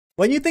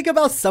When you think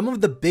about some of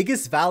the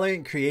biggest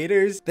Valorant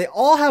creators, they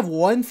all have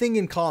one thing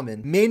in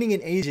common, maining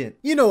an agent.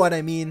 You know what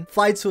I mean.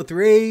 Fights with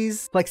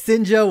Raze,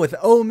 Flexinja with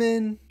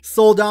Omen,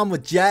 Soldom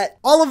with Jett.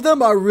 All of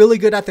them are really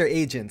good at their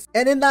agents.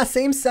 And in that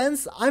same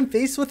sense, I'm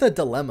faced with a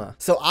dilemma.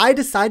 So I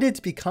decided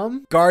to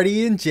become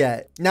Guardian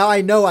Jett. Now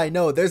I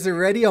know, there's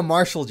already a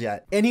Marshall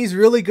Jett, and he's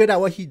really good at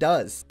what he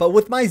does. But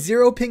with my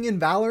 0 ping in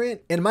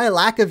Valorant and my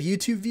lack of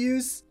YouTube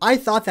views, I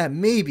thought that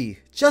maybe,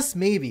 just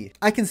maybe,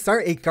 I can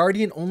start a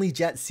Guardian Only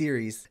Jett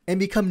series and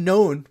become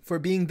known for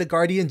being the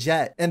Guardian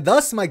Jett. And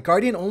thus my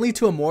Guardian Only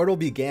to Immortal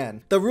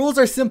began. The rules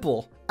are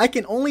simple. I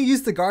can only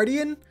use the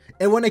Guardian,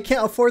 and when I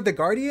can't afford the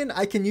Guardian,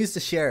 I can use the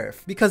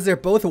Sheriff because they're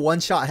both a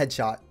one-shot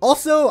headshot.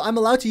 Also, I'm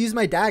allowed to use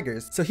my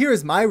daggers. So here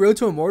is my road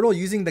to Immortal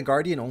using the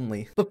Guardian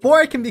only. Before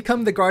I can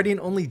become the Guardian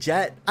Only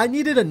Jett, I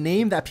needed a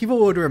name that people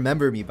would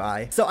remember me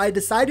by. So I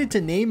decided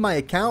to name my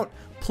account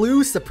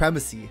Plu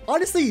Supremacy.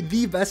 Honestly,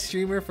 the best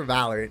streamer for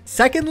Valorant.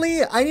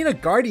 Secondly, I need a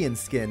Guardian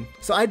skin.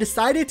 So I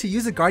decided to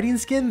use a Guardian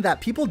skin that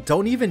people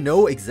don't even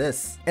know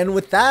exists. And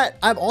with that,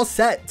 I'm all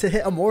set to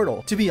hit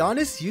Immortal. To be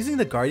honest, using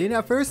the Guardian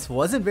at first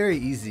wasn't very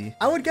easy.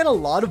 I would get a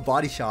lot of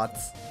body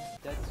shots.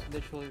 That's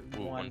literally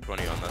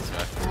 120 on that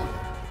side.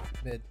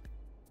 Mid.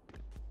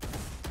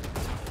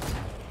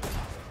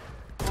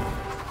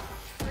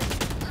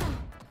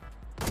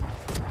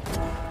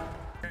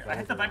 I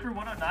hit the Viper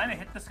 109, I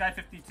hit the Sky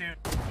 52.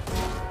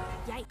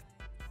 Yikes.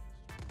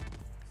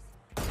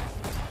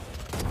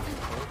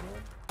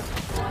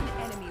 One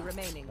enemy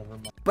remaining.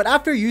 But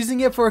after using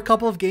it for a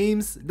couple of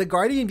games, the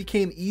Guardian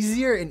became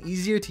easier and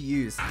easier to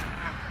use.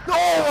 No,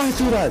 I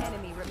do that.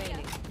 Enemy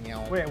remaining.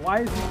 Wait, why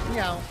is he?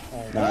 Meow.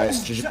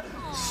 Nice.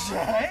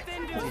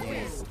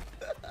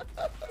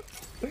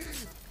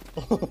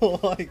 Oh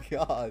my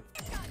god.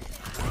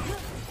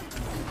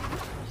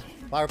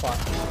 Fire pot.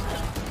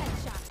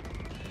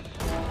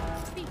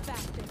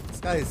 This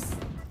guy is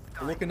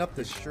looking up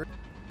the shirt.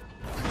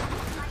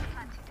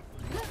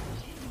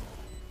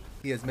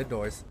 He has mid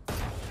doors.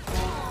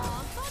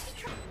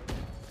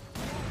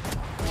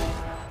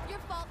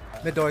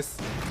 Mid doors.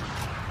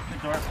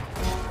 Mid door.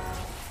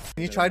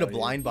 Can you try to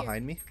blind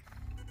behind me?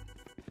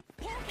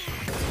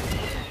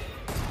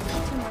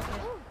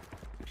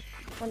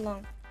 One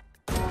long.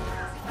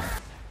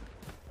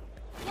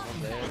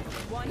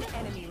 One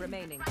enemy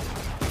remaining.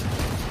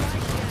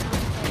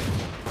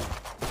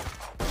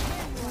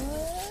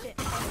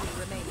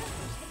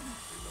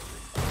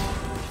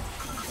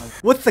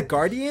 With the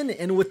Guardian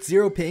and with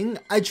 0 ping,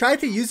 I tried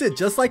to use it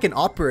just like an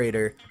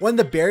operator. When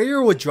the barrier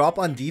would drop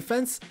on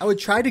defense, I would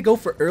try to go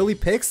for early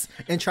picks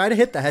and try to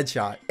hit the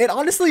headshot. It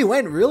honestly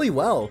went really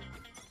well.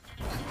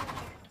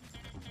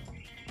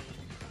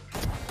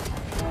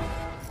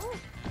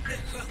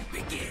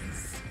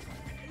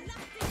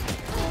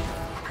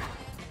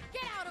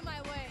 Get out of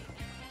my way.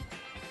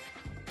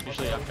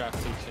 Usually I've got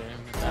 6 here.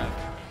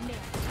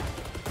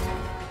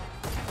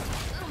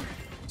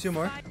 Two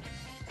more.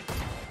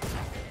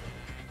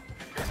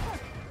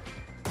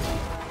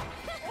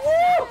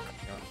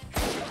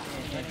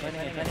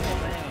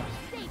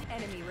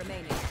 Enemy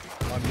remaining.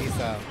 On me,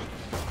 Sam.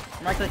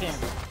 Right click him.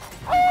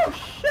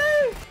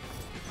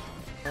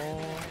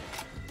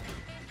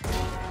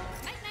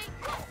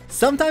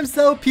 Sometimes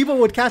though, people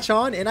would catch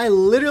on and I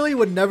literally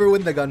would never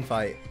win the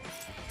gunfight.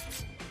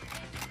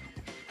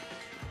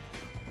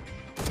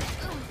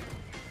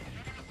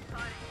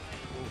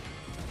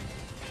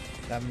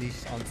 That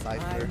niche on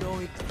Cypher.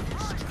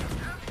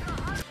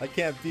 I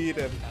can't beat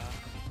him.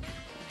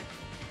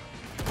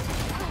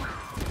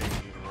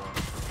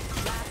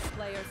 Last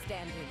player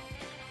standing.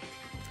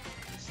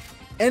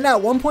 And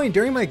at one point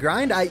during my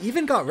grind, I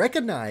even got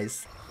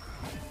recognized.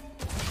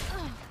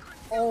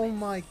 Oh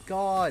my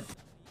god.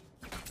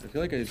 I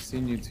feel like I've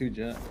seen you too,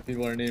 Jett.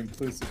 People are named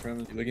Plu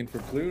Supremacy. You looking for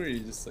Plu or are you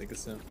just like a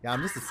simp? Yeah,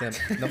 I'm just a simp.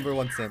 Number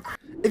one simp.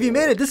 If you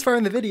made it this far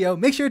in the video,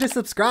 make sure to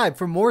subscribe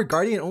for more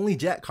Guardian Only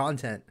Jett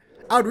content.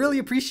 I would really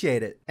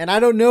appreciate it. And I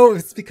don't know if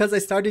it's because I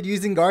started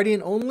using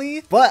Guardian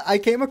only, but I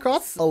came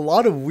across a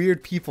lot of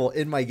weird people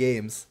in my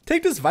games.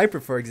 Take this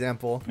Viper, for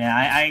example. Man,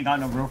 I ain't got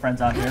no real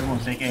friends out here.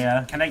 Everyone's take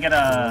a, can I get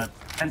a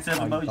pensive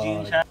emoji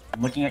in chat?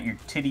 Looking at your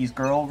titties,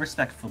 girl,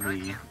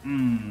 respectfully.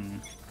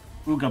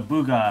 Ooga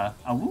booga,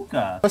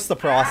 awooga. What's the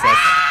process?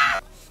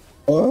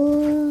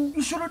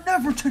 You should have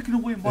never taken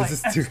away my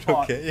Is this dude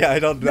Xbox. okay? Yeah, I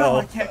don't Now know.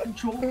 I can't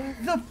control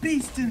the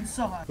beast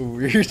inside.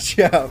 Weird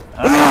chap.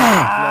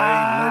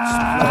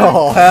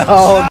 Oh,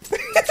 hell.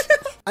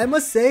 I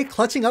must say,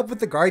 clutching up with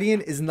the Guardian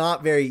is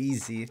not very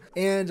easy.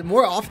 And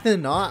more often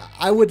than not,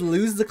 I would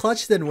lose the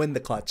clutch than win the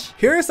clutch.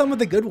 Here are some of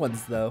the good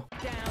ones though.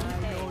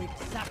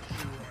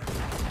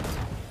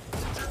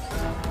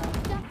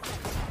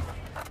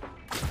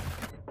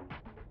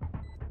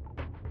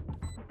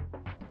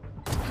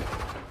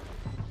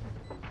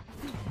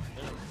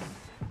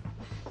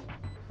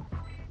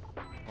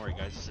 Don't worry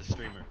guys, it's a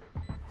streamer.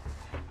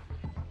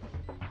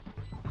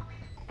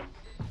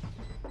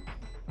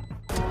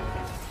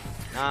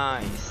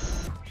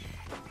 Nice.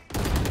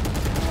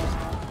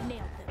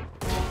 Nailed them.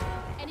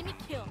 Enemy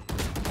kill.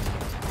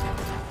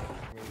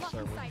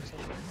 Start winning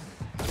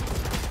something.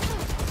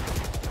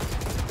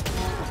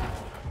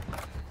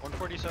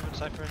 147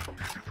 Cypher.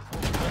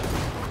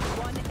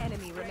 One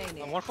enemy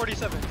remaining. I'm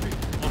 147.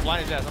 I'm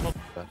blind his ass. I'm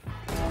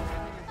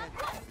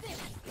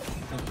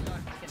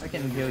I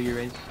can heal you,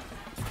 Raze.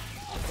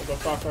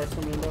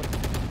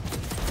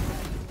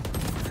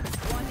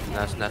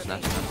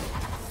 Nice.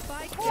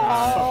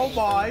 Oh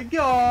my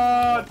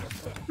god!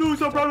 No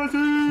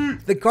supremacy!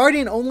 The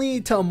Guardian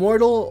Only to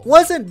Immortal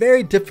wasn't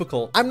very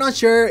difficult. I'm not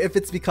sure if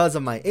it's because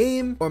of my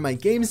aim or my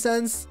game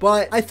sense,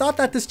 but I thought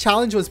that this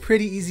challenge was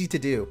pretty easy to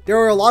do. There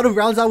were a lot of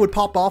rounds I would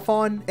pop off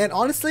on, and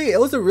honestly, it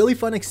was a really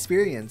fun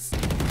experience.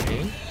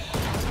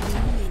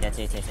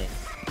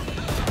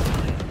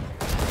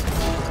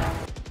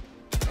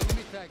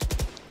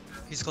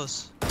 He's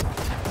close.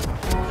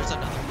 There's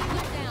another.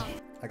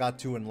 I got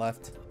 2 and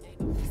left.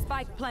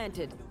 Spike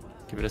planted.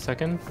 Give it a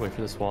second. Wait for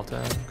this wall to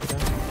go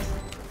down.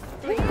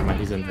 Never mind,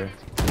 he's in there.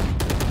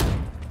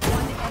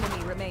 One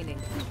enemy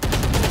remaining.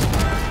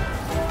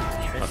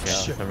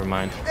 Okay, never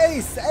mind.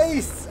 Ace!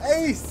 Ace!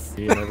 Ace!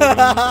 Yeah, never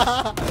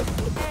mind.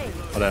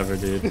 Whatever,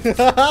 dude.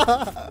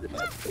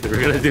 If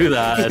we're gonna do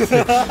that,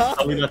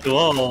 tell me not to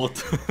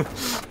ult.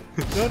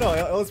 No,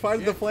 it was part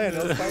of the plan.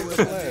 It was part of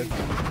the plan.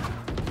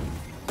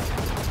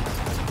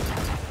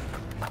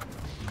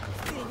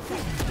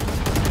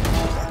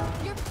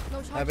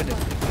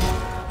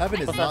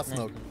 Heaven is not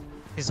smoke.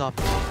 He's up.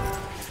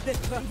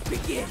 One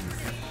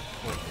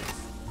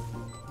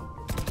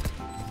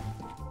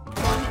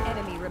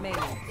enemy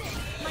remaining.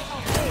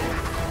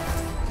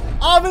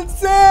 I'm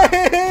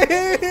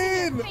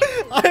insane!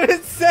 I'm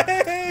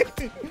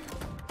insane!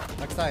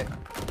 Next side.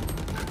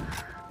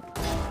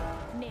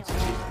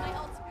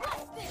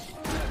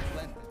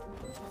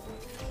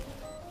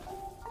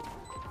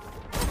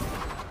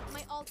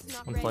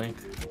 One flank.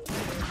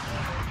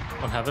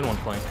 One heaven, one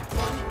flank.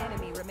 One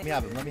enemy Let me remaining.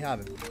 have him. Let me have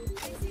him.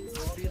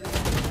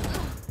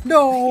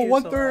 No!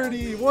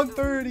 130!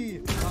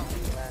 130!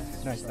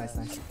 Nice.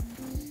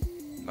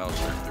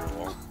 Mouse right through a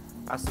wall.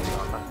 I see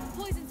on that.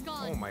 Poison's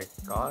gone. Oh my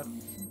god.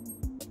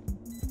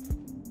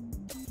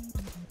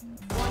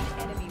 One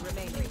enemy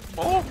remaining.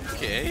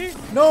 Okay.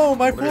 No,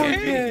 my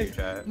Okay.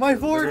 4K! My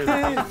 4K!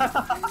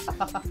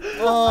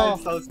 Oh,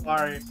 I'm so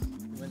sorry.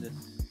 Win this.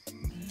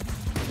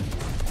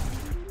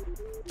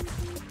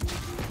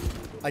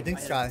 I think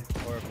Sky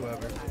or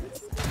whoever.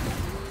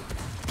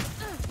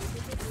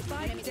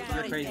 Spike down.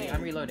 You're crazy.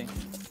 I'm reloading.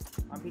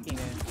 I'm peeking in.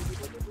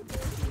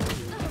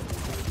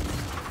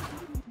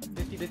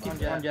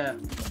 50-50 on Jett.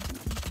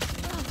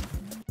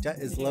 Jett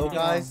is low,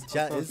 guys.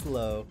 Jett is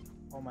low.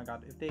 Oh my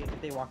god. If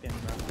they walk in,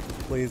 bro.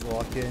 Please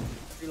walk in.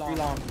 Too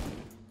long.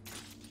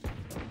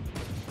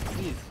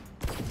 Please.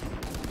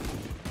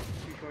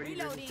 240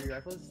 versus 3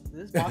 rifles.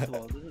 This is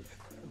possible.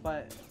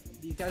 But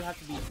these guys have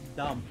to be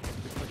dumb to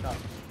push up.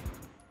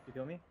 You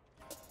feel me?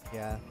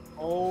 Yeah.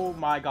 Oh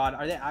my god.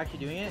 Are they actually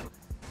doing it?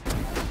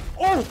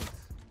 Oh!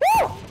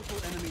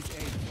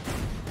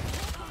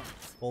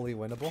 Fully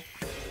winnable.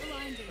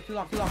 Too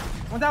long.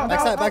 One down.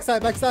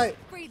 Backside.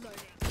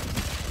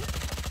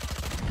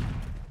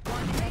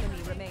 One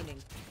enemy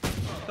remaining.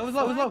 It was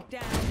low. Spike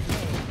down.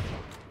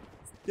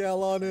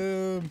 Yell on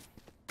him.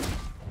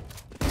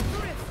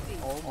 Thrifty.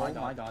 Oh my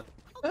god.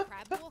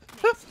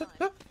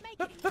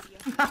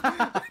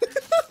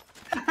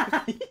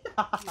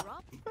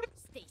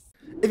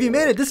 If you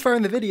made it this far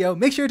in the video,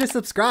 make sure to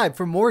subscribe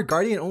for more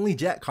Guardian Only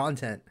Jett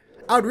content.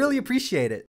 I would really appreciate it.